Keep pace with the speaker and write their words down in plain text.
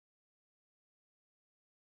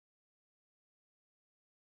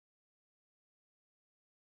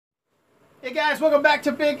Hey guys, welcome back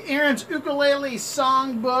to Big Aaron's Ukulele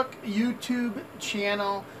Songbook YouTube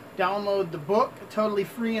channel. Download the book, totally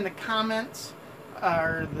free in the comments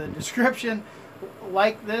or the description.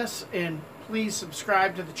 Like this and please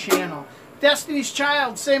subscribe to the channel. Destiny's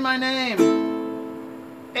Child, Say My Name.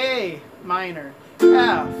 A minor,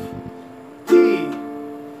 F, D,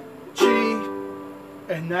 G,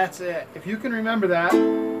 and that's it. If you can remember that.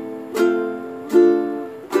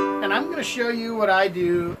 And I'm going to show you what I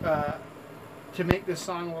do to make this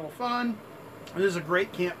song a little fun. This is a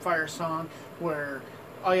great campfire song where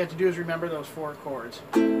all you have to do is remember those 4 chords.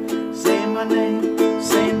 Say my name,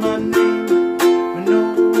 when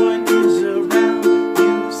no one is around.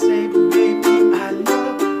 You say, baby, I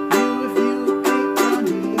love you if you ain't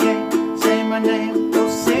running game. Say my name, oh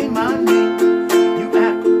say my name. You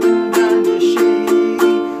acting kinda shady,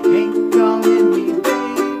 ain't calling me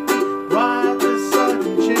baby. Why the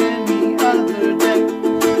sudden change the other day?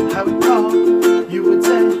 I would call, you would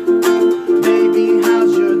say, baby,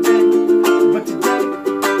 how's your day? But today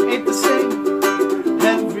ain't the same.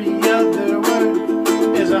 Every other word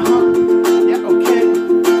is a yeah, okay.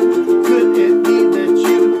 Could it be that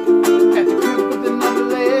you at the crib with another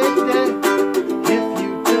lady? If you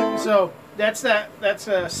did. So that's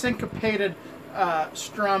a syncopated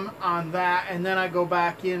strum on that, and then I go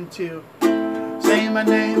back into say my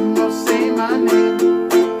name, oh say my name.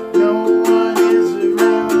 No one is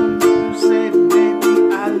around. You say,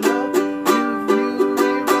 baby, I love you. You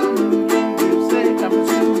ain't running game. You say, I'm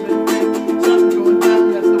assuming that something going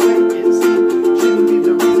down. That's the way it seems. Shouldn't be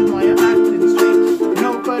the reason why you're acting straight.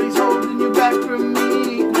 Nobody's holding you back from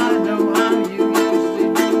me. I know how you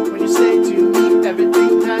usually do when you say to me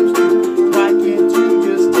everything times 2. Why can't you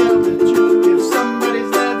just tell the truth? If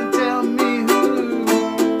somebody's there, then tell me who.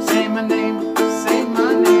 Say my name, say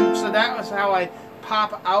my name. So that was how I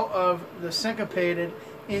pop out of the syncopated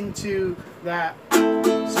into that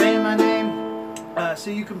say my name. So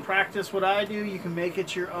you can practice what I do. You can make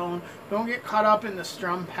it your own. Don't get caught up in the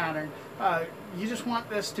strum pattern. You just want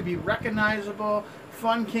this to be recognizable,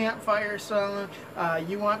 fun campfire song.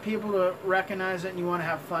 You want people to recognize it and you want to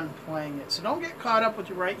have fun playing it. So don't get caught up with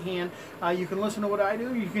your right hand. You can listen to what I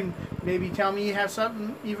do. You can maybe tell me you have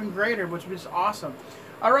something even greater, which is awesome.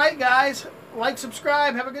 All right, guys, like,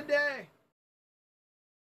 subscribe. Have a good day.